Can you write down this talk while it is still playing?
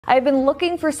I've been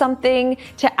looking for something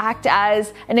to act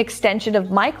as an extension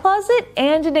of my closet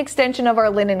and an extension of our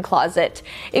linen closet.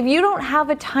 If you don't have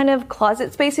a ton of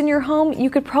closet space in your home, you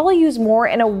could probably use more,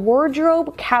 and a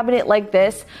wardrobe cabinet like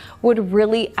this would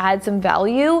really add some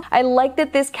value. I like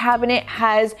that this cabinet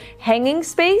has hanging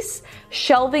space,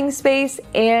 shelving space,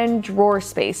 and drawer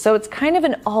space. So it's kind of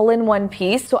an all-in-one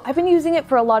piece. So I've been using it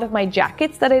for a lot of my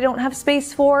jackets that I don't have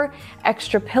space for,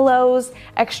 extra pillows,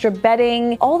 extra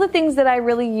bedding, all the things that I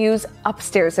really use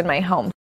upstairs in my home.